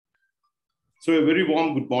So a very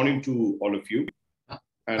warm good morning to all of you.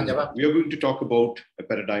 And we are going to talk about a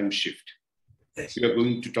paradigm shift. We are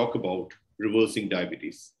going to talk about reversing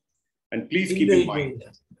diabetes. And please keep in mind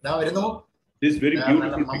this very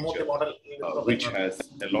beautiful picture, which has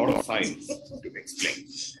a lot of science to explain.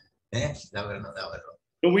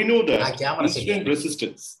 So we know that insulin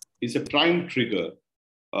resistance is a prime trigger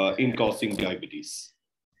in causing diabetes.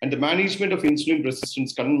 And the management of insulin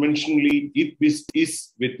resistance conventionally is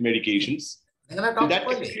with medications. That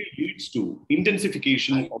actually leads to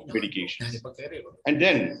intensification of medications. And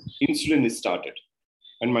then insulin is started.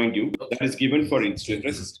 And mind you, that is given for insulin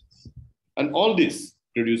resistance. And all this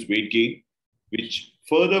produce weight gain, which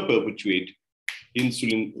further perpetuate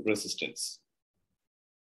insulin resistance.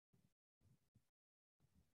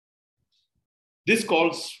 This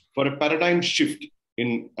calls for a paradigm shift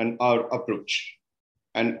in our approach,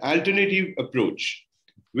 an alternative approach,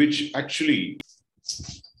 which actually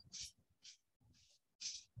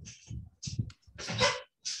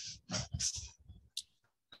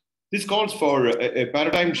this calls for a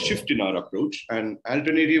paradigm shift in our approach, an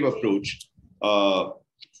alternative approach,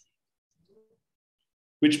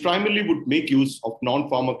 which primarily would make use of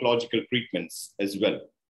non-pharmacological treatments as well.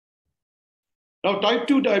 Now, type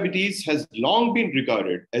 2 diabetes has long been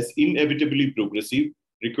regarded as inevitably progressive,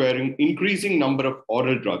 requiring increasing number of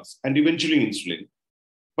oral drugs and eventually insulin.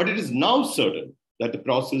 But it is now certain that the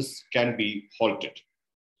process can be halted.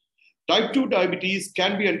 Type 2 diabetes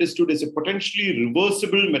can be understood as a potentially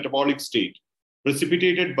reversible metabolic state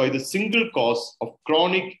precipitated by the single cause of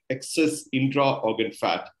chronic excess intra-organ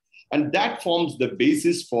fat. And that forms the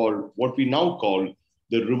basis for what we now call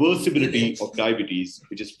the reversibility of diabetes,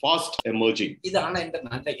 which is fast emerging,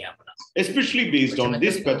 especially based on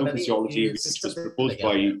this pathophysiology, which was proposed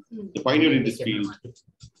by the pioneer in this field,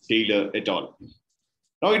 Taylor et al.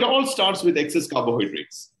 Now, it all starts with excess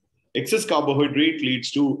carbohydrates. Excess carbohydrate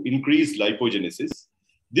leads to increased lipogenesis.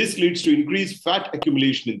 This leads to increased fat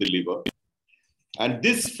accumulation in the liver. And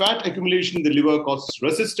this fat accumulation in the liver causes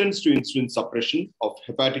resistance to insulin suppression of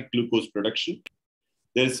hepatic glucose production.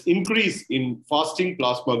 There's increase in fasting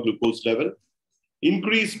plasma glucose level,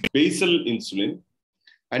 increased basal insulin,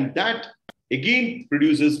 and that again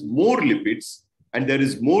produces more lipids, and there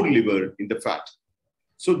is more liver in the fat.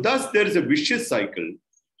 So thus there is a vicious cycle.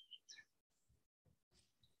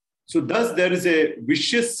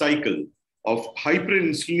 Of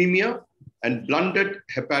hyperinsulinemia and blunted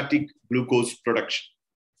hepatic glucose production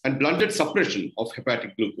and blunted suppression of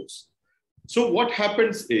hepatic glucose. So what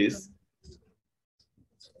happens is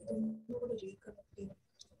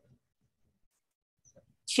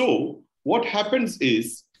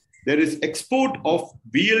there is export of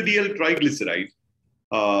VLDL triglyceride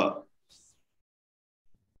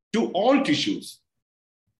to all tissues.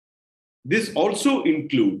 This also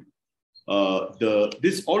include the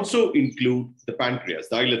pancreas,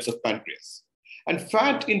 the islets of pancreas. And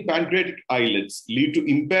fat in pancreatic islets lead to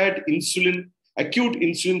impaired acute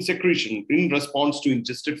insulin secretion in response to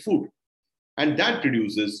ingested food. And that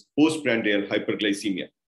produces postprandial hyperglycemia.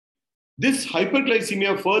 This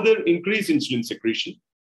hyperglycemia further increases insulin secretion.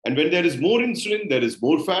 And when there is more insulin, there is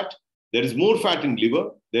more fat. There is more fat in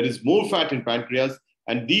liver. There is more fat in pancreas.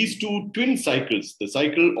 And these two twin cycles, the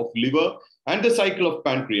cycle of liver and the cycle of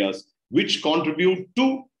pancreas, which contribute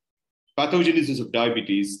to pathogenesis of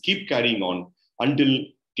diabetes, keep carrying on until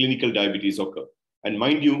clinical diabetes occur. And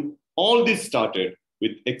mind you, all this started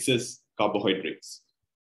with excess carbohydrates.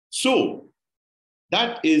 So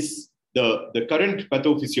that is the current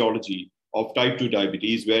pathophysiology of type 2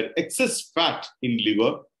 diabetes, where excess fat in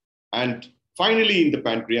liver and finally in the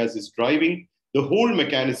pancreas is driving the whole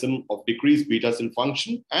mechanism of decreased beta cell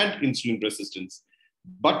function and insulin resistance.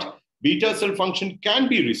 But beta cell function can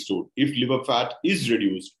be restored if liver fat is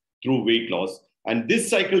reduced through weight loss. And this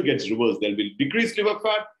cycle gets reversed. There will be decreased liver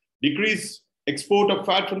fat, decreased export of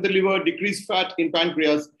fat from the liver, decreased fat in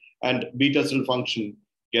pancreas, and beta cell function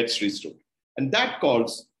gets restored. And that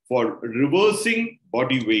calls for reversing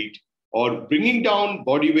body weight or bringing down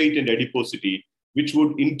body weight and adiposity, which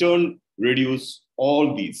would in turn reduce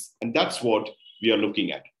all these. And that's what we are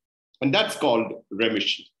looking at. And that's called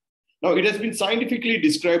remission. Now, it has been scientifically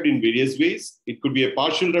described in various ways. It could be a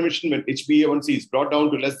partial remission when HbA1c is brought down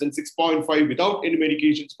to less than 6.5 without any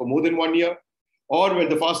medications for more than 1 year, or when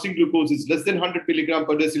the fasting glucose is less than 100 milligram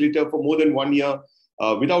per deciliter for more than 1 year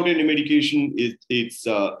without any medication.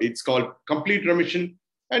 It's called complete remission.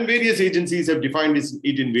 And various agencies have defined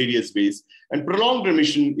it in various ways. And prolonged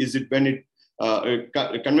remission is it when it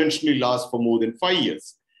conventionally lasts for more than 5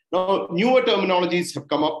 years. Now, newer terminologies have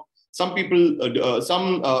come up. Some people,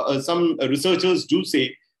 some researchers do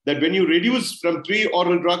say that when you reduce from 3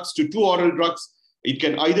 oral drugs to 2 oral drugs, it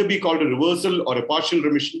can either be called a reversal or a partial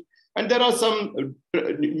remission. And there are some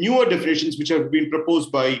newer definitions which have been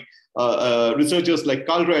proposed by researchers like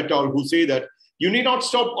Calder et al., who say that you need not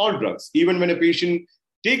stop all drugs. Even when a patient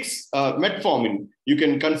takes metformin, you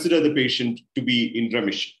can consider the patient to be in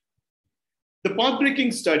remission. The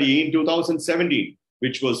pathbreaking study in 2017,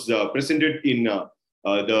 which was presented in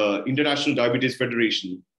the International Diabetes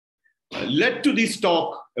Federation, led to this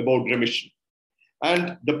talk about remission.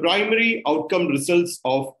 And the primary outcome results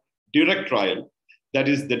of DIRECT trial, that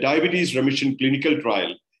is the diabetes remission clinical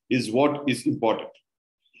trial, is what is important.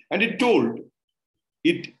 And it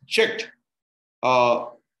checked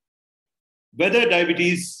whether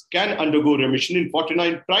diabetes can undergo remission in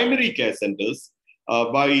 49 primary care centers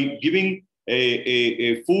by giving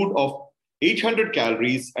a food of 800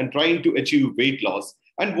 calories and trying to achieve weight loss.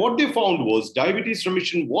 And what they found was diabetes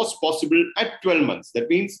remission was possible at 12 months. That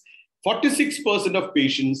means 46% of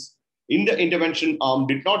patients in the intervention arm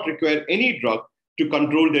did not require any drug to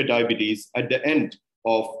control their diabetes at the end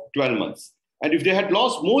of 12 months. And if they had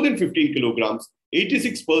lost more than 15 kilograms,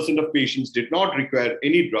 86% of patients did not require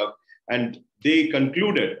any drug. And they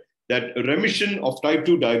concluded that remission of type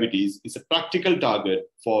 2 diabetes is a practical target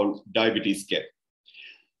for diabetes care.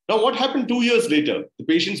 Now, what happened 2 years later? The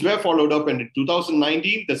patients were followed up, and in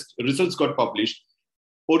 2019, the results got published.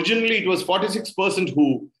 Originally, it was 46%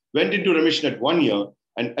 who went into remission at 1 year,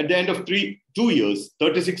 and at the end of 2 years,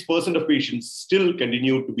 36% of patients still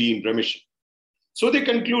continued to be in remission. So they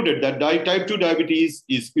concluded that type 2 diabetes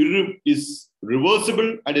is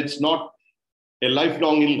reversible and it's not a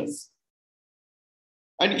lifelong illness.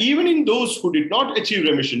 And even in those who did not achieve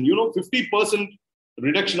remission, 50%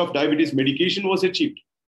 reduction of diabetes medication was achieved.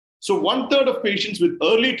 So 1/3 of patients with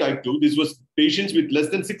early type 2, this was patients with less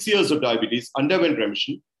than 6 years of diabetes, underwent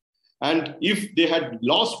remission. And if they had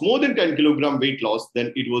lost more than 10 kilogram weight loss,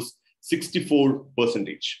 then it was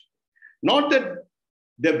 64%. Not that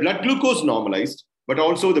their blood glucose normalized, but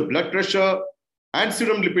also the blood pressure and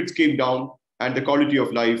serum lipids came down and the quality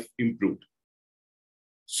of life improved.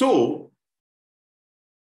 So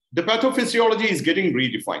the pathophysiology is getting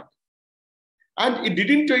redefined. And it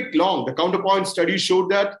didn't take long. The counterpoint study showed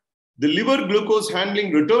that the liver glucose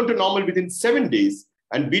handling returned to normal within 7 days,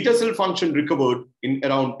 and beta cell function recovered in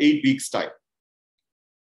around 8 weeks' time.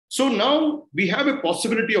 So now we have a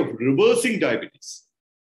possibility of reversing diabetes.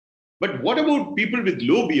 But what about people with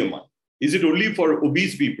low BMI? Is it only for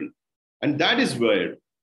obese people? And that is where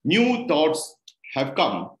new thoughts have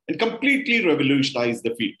come and completely revolutionized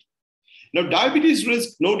the field. Now, diabetes risk,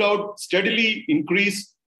 no doubt, steadily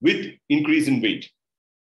increased with increase in weight.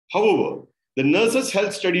 However, the Nurses'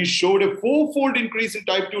 Health study showed a 4-fold increase in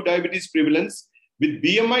type 2 diabetes prevalence with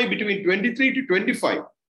BMI between 23 to 25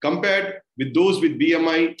 compared with those with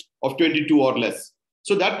BMI of 22 or less.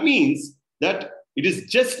 So that means that it is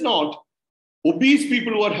just not obese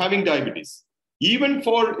people who are having diabetes. Even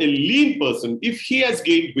for a lean person, if he has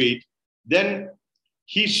gained weight, then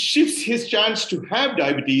he shifts his chance to have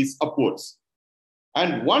diabetes upwards.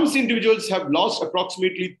 And once individuals have lost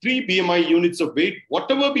approximately 3 BMI units of weight,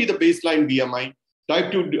 whatever be the baseline BMI,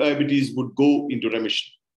 type 2 diabetes would go into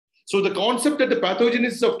remission. So the concept that the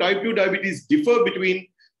pathogenesis of type 2 diabetes differ between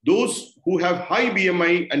those who have high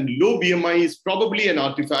BMI and low BMI is probably an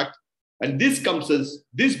artifact. And this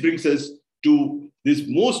brings us to this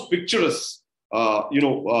most picturesque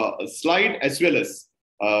slide as well as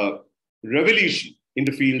revelation in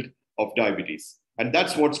the field of diabetes. And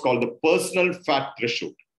that's what's called the personal fat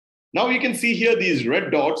threshold. Now you can see here these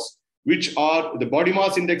red dots, which are the body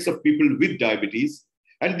mass index of people with diabetes.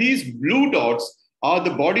 And these blue dots are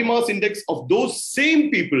the body mass index of those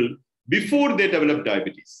same people before they develop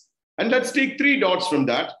diabetes. And let's take 3 dots from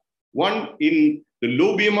that. One in the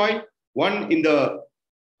low BMI, one in the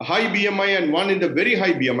high BMI, and one in the very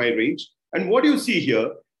high BMI range. And what you see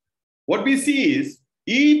here, what we see is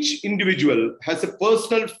each individual has a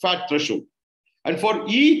personal fat threshold. And for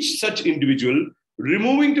each such individual,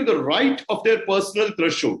 removing to the right of their personal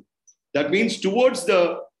threshold, that means towards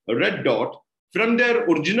the red dot from their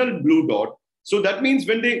original blue dot. So that means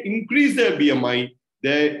when they increase their BMI,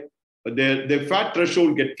 their fat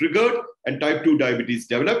threshold get triggered and type 2 diabetes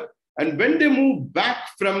develop. And when they move back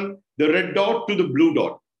from the red dot to the blue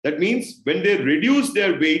dot, that means when they reduce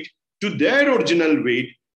their weight to their original weight,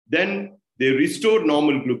 then they restore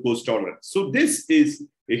normal glucose tolerance. So this is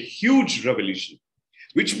a huge revolution,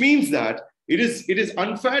 which means that it is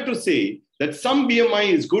unfair to say that some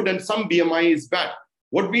BMI is good and some BMI is bad.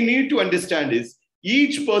 What we need to understand is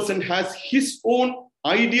each person has his own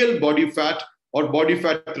ideal body fat or body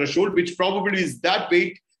fat threshold, which probably is that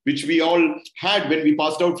weight which we all had when we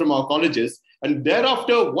passed out from our colleges. And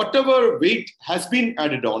thereafter, whatever weight has been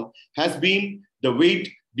added on has been the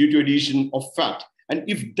weight due to addition of fat. And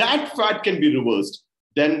if that fat can be reversed,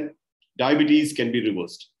 then diabetes can be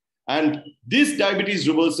reversed. And this diabetes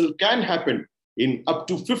reversal can happen in up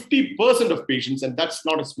to 50% of patients, and that's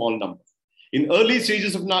not a small number. In early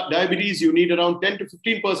stages of diabetes, you need around 10 to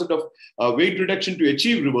 15% of weight reduction to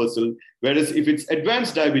achieve reversal, whereas if it's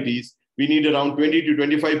advanced diabetes, we need around 20 to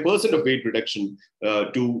 25% of weight reduction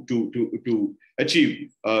to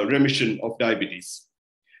achieve remission of diabetes.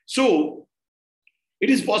 So it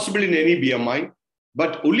is possible in any BMI,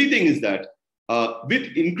 but only thing is that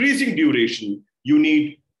with increasing duration, you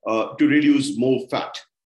need to reduce more fat.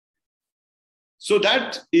 So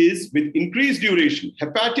that is with increased duration,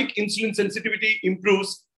 hepatic insulin sensitivity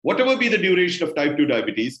improves whatever be the duration of type 2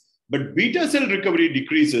 diabetes, but beta cell recovery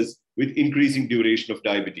decreases with increasing duration of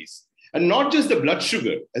diabetes. And not just the blood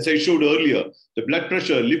sugar, as I showed earlier, the blood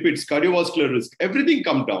pressure, lipids, cardiovascular risk, everything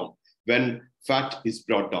comes down when fat is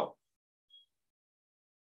brought down.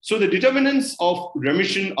 So the determinants of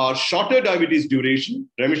remission are shorter diabetes duration.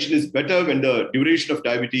 Remission is better when the duration of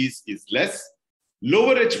diabetes is less.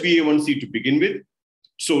 Lower HbA1c to begin with.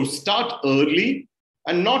 So start early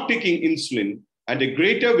and not taking insulin, and a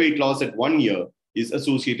greater weight loss at 1 year is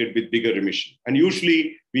associated with bigger remission. And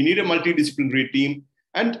usually we need a multidisciplinary team,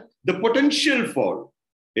 and the potential for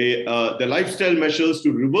the lifestyle measures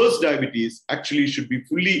to reverse diabetes actually should be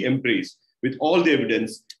fully embraced with all the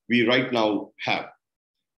evidence we right now have.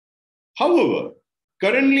 However,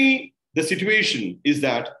 currently the situation is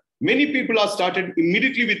that many people are started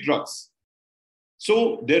immediately with drugs.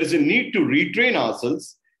 So there is a need to retrain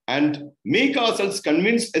ourselves and make ourselves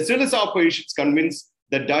convinced, as well as our patients convinced,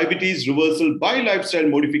 that diabetes reversal by lifestyle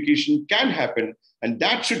modification can happen, and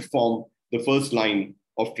that should form the first line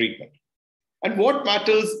of treatment. And what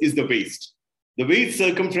matters is the waist. The waist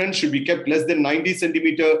circumference should be kept less than 90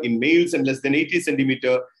 centimeter in males and less than 80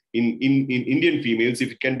 centimeter in Indian females.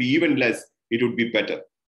 If it can be even less, it would be better.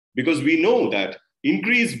 Because we know that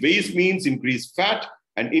increased waist means increased fat,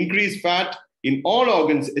 and increased fat in all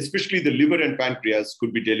organs, especially the liver and pancreas,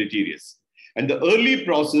 could be deleterious. And the early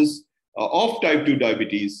process of type 2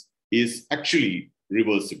 diabetes is actually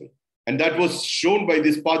reversible. And that was shown by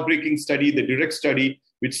this path-breaking study, the direct study,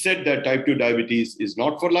 which said that type 2 diabetes is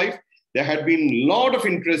not for life. There had been a lot of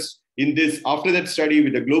interest in this after that study,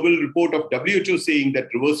 with a global report of WHO saying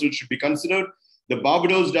that reversal should be considered. The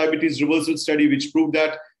Barbados diabetes reversal study, which proved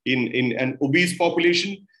that in an obese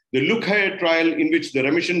population. The Look Ahead trial, in which the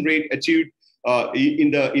remission rate achieved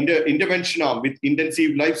in the intervention arm with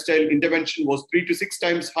intensive lifestyle intervention was 3 to 6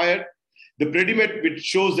 times higher. The Predimet, which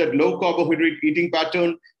shows that low carbohydrate eating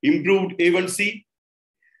pattern improved A1C.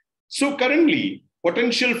 So currently,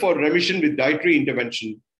 potential for remission with dietary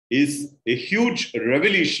intervention is a huge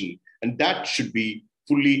revelation, and that should be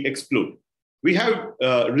fully explored. We have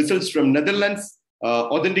results from Netherlands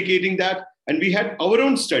authenticating that, and we had our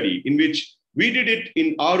own study in which we did it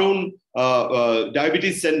in our own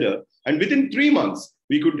diabetes center, and within 3 months,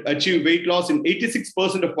 we could achieve weight loss in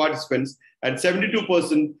 86% of participants, and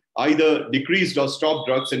 72% either decreased or stopped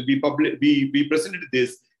drugs, and we presented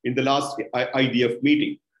this in the last IDF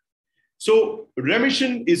meeting. So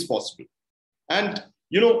remission is possible. And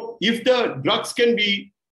if the drugs can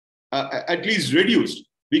be at least reduced,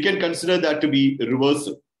 we can consider that to be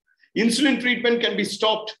reversal. Insulin treatment can be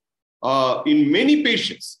stopped in many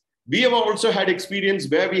patients. We have also had experience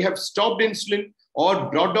where we have stopped insulin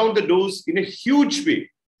or brought down the dose in a huge way.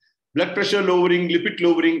 Blood pressure lowering, lipid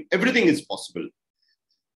lowering, everything is possible.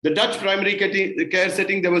 The Dutch primary care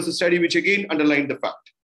setting, there was a study which again underlined the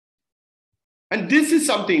fact. And this is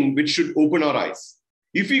something which should open our eyes.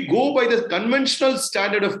 If we go by the conventional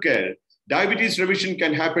standard of care, diabetes remission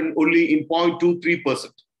can happen only in 0.23%.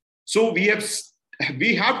 So we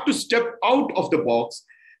have to step out of the box,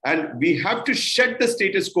 and we have to shed the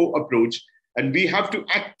status quo approach, and we have to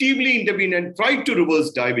actively intervene and try to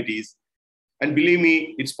reverse diabetes. And believe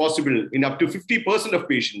me, it's possible in up to 50% of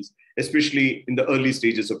patients, especially in the early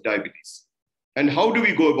stages of diabetes. And how do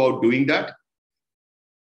we go about doing that?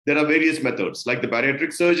 There are various methods like the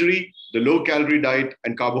bariatric surgery, the low-calorie diet,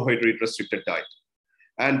 and carbohydrate-restricted diet.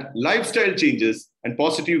 And lifestyle changes and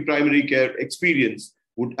positive primary care experience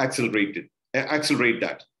would accelerate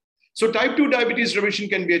that. So type 2 diabetes remission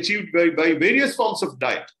can be achieved by various forms of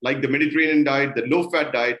diet, like the Mediterranean diet, the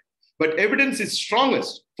low-fat diet, but evidence is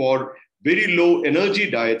strongest for very low energy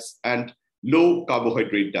diets and low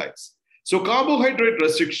carbohydrate diets. So carbohydrate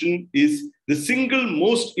restriction is the single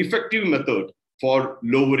most effective method for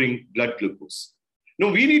lowering blood glucose.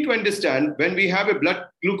 Now, we need to understand when we have a blood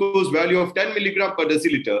glucose value of 10 milligram per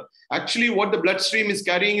deciliter, actually what the bloodstream is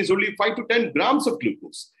carrying is only 5 to 10 grams of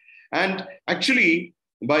glucose. And actually,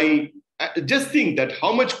 by just think that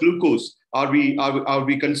how much glucose are we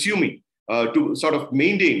consuming to sort of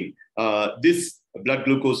maintain this blood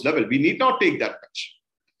glucose level. We need not take that much.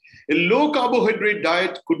 A low carbohydrate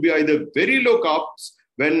diet could be either very low carbs,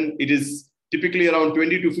 when it is typically around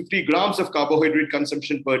 20 to 50 grams of carbohydrate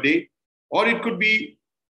consumption per day, or it could be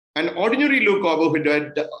an ordinary low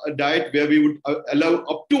carbohydrate diet where we would allow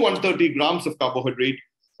up to 130 grams of carbohydrate,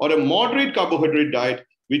 or a moderate carbohydrate diet,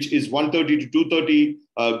 which is 130 to 230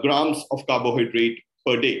 grams of carbohydrate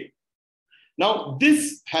per day. Now,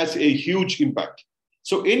 this has a huge impact.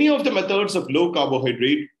 So any of the methods of low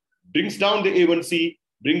carbohydrate brings down the A1C,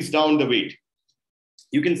 brings down the weight.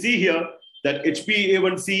 You can see here that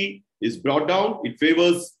HbA1c is brought down. It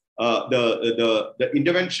favors the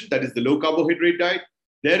intervention, that is the low carbohydrate diet.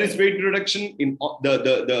 There is weight reduction. In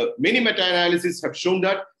the many meta-analyses have shown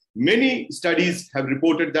that. Many studies have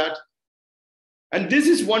reported that. And this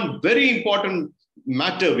is one very important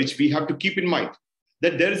matter which we have to keep in mind,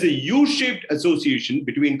 that there is a U-shaped association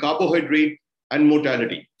between carbohydrate and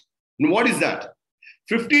mortality. And what is that?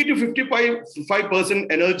 50 to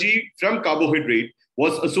 55% energy from carbohydrate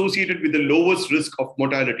was associated with the lowest risk of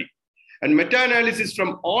mortality. And meta-analysis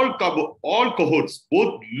from all cohorts,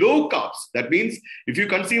 both low carbs, that means if you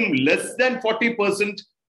consume less than 40%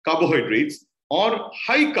 carbohydrates, or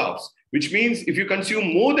high carbs, which means if you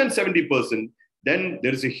consume more than 70%, then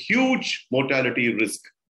there is a huge mortality risk.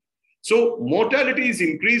 So mortality is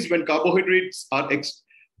increased when carbohydrates are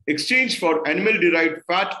exchanged for animal-derived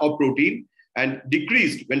fat or protein, and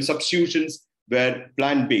decreased when substitutions were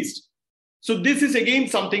plant-based. So this is again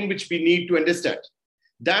something which we need to understand,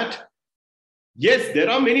 that yes, there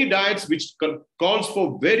are many diets which calls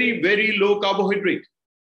for very, very low carbohydrate.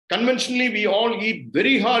 Conventionally, we all eat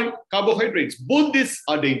very high carbohydrates. Both these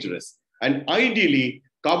are dangerous. And ideally,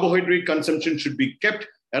 carbohydrate consumption should be kept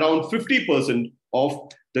around 50% of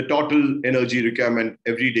the total energy requirement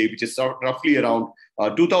every day, which is roughly around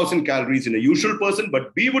 2,000 calories in a usual person.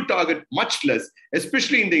 But we would target much less,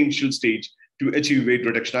 especially in the initial stage, to achieve weight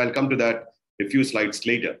reduction. I'll come to that a few slides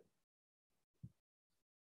later.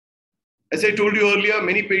 As I told you earlier,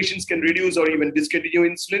 many patients can reduce or even discontinue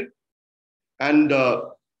insulin. And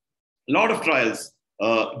a lot of trials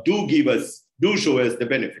do show us the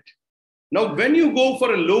benefit. Now, when you go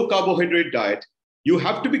for a low carbohydrate diet, you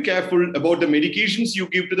have to be careful about the medications you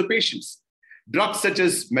give to the patients. Drugs such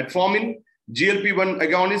as metformin, GLP-1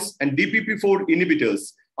 agonists, and DPP-4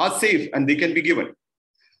 inhibitors are safe and they can be given.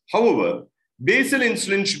 However, basal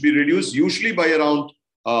insulin should be reduced usually by around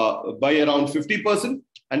 50%,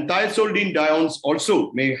 and thiazolidinediones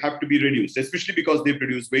also may have to be reduced, especially because they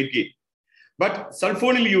produce weight gain. But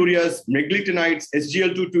sulfonylureas, meglitinides,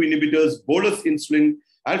 SGLT2 inhibitors, bolus insulin,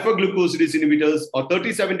 alpha-glucosidase inhibitors, or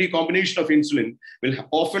 30-70 combination of insulin will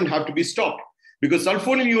often have to be stopped, because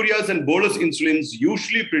sulfonylureas and bolus insulins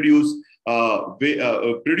usually produce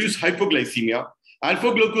hypoglycemia.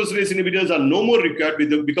 Alpha-glucosidase inhibitors are no more required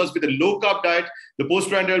because with a low-carb diet, the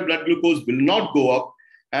postprandial blood glucose will not go up.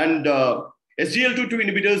 And SGLT2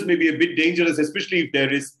 inhibitors may be a bit dangerous, especially if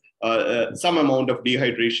there is some amount of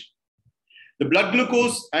dehydration. The blood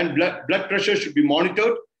glucose and blood pressure should be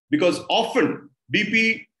monitored, because often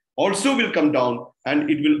BP also will come down, and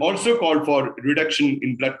it will also call for reduction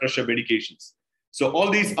in blood pressure medications. So all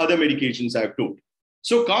these other medications I have told.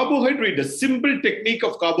 So carbohydrate, the simple technique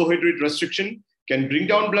of carbohydrate restriction can bring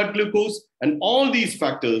down blood glucose and all these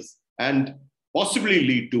factors and possibly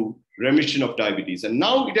lead to remission of diabetes. And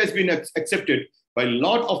now it has been accepted by a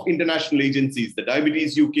lot of international agencies, the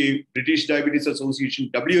Diabetes UK, British Diabetes Association,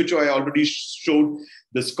 WHO I already showed,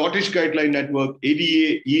 the Scottish Guideline Network,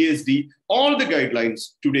 ADA, EASD, all the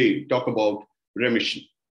guidelines today talk about remission.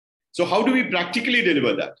 So how do we practically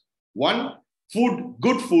deliver that? One,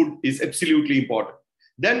 good food is absolutely important.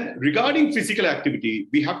 Then regarding physical activity,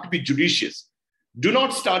 we have to be judicious. Do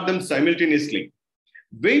not start them simultaneously.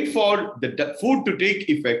 Wait for the food to take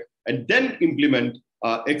effect and then implement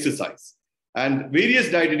exercise. And various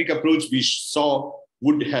dietetic approach we saw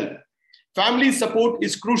would help. Family support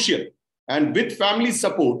is crucial. And with family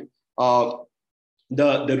support, the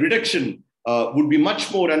reduction would be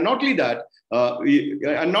much more. And not only that,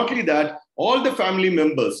 all the family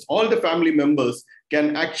members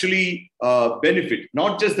can actually benefit,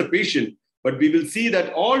 not just the patient, but we will see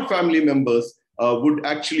that all family members would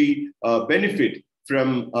actually benefit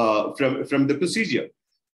from the procedure.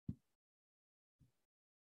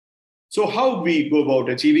 So how we go about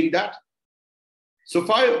achieving that? So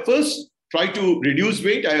first, try to reduce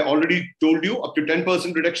weight. I already told you up to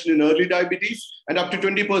 10% reduction in early diabetes and up to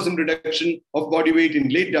 20% reduction of body weight in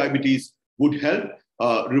late diabetes would help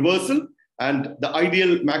reversal, and the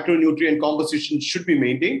ideal macronutrient composition should be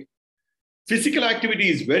maintained. Physical activity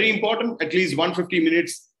is very important, at least 150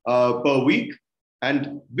 minutes per week.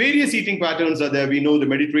 And various eating patterns are there. We know the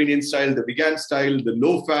Mediterranean style, the vegan style, the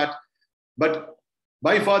low fat, but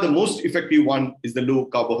by far the most effective one is the low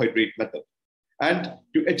carbohydrate method. And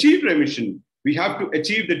to achieve remission, we have to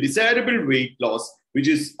achieve the desirable weight loss, which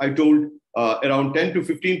is, I told, around 10 to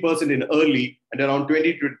 15% in early and around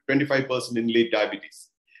 20 to 25% in late diabetes.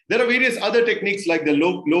 There are various other techniques like the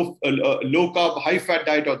low carb, high fat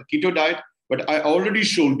diet or the keto diet, but I already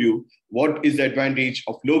showed you what is the advantage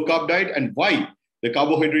of low carb diet and why the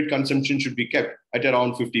carbohydrate consumption should be kept at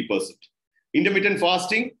around 50%. Intermittent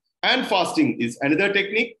fasting and fasting is another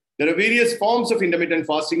technique. There are various forms of intermittent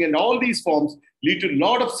fasting, and all these forms lead to a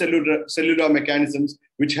lot of cellular mechanisms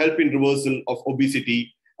which help in reversal of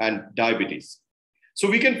obesity and diabetes. So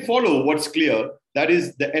we can follow what's clear, that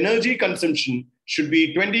is the energy consumption should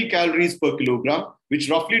be 20 calories per kilogram, which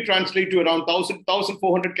roughly translate to around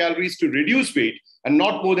 1,400 calories to reduce weight and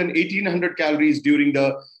not more than 1,800 calories during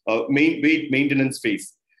the weight maintenance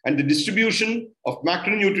phase. And the distribution of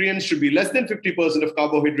macronutrients should be less than 50% of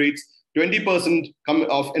carbohydrates, 20%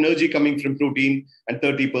 of energy coming from protein, and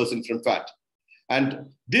 30% from fat. And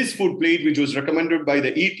this food plate, which was recommended by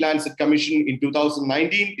the Eat Lancet Commission in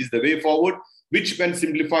 2019, is the way forward, which when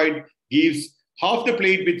simplified gives half the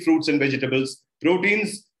plate with fruits and vegetables,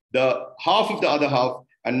 proteins, the half of the other half,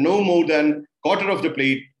 and no more than quarter of the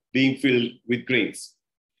plate being filled with grains.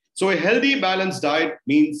 So a healthy, balanced diet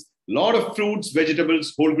means a lot of fruits,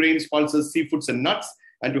 vegetables, whole grains, pulses, seafoods, and nuts,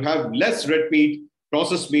 and to have less red meat,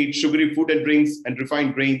 processed meat, sugary food and drinks, and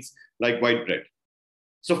refined grains like white bread.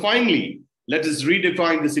 So finally, let us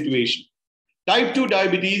redefine the situation. Type 2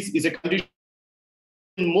 diabetes is a condition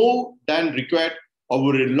more than required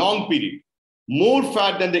over a long period. More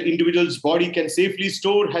fat than the individual's body can safely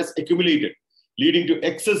store has accumulated, leading to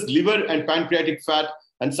excess liver and pancreatic fat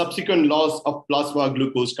and subsequent loss of plasma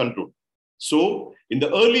glucose control. So, in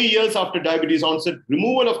the early years after diabetes onset,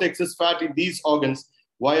 removal of the excess fat in these organs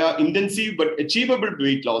via intensive but achievable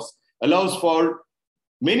weight loss allows for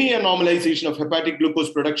many a normalization of hepatic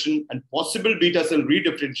glucose production and possible beta cell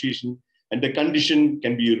redifferentiation, and the condition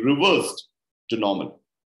can be reversed to normal.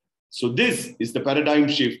 So this is the paradigm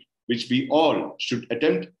shift which we all should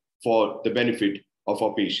attempt for the benefit of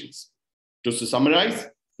our patients. To summarize,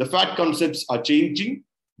 the fat concepts are changing.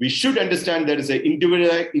 We should understand there is an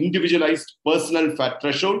individualized personal fat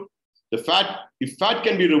threshold. If fat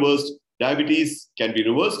can be reversed, diabetes can be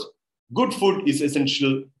reversed. Good food is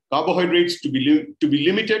essential. Carbohydrates to be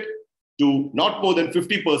limited to not more than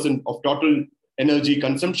 50% of total energy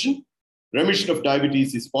consumption. Remission of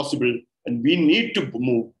diabetes is possible, and we need to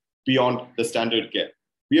move beyond the standard care.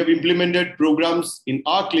 We have implemented programs in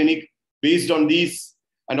our clinic based on these,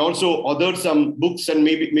 and also authored some books and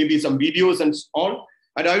maybe some videos and all.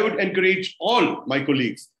 And I would encourage all my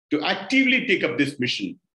colleagues to actively take up this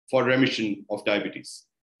mission for remission of diabetes.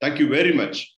 Thank you very much.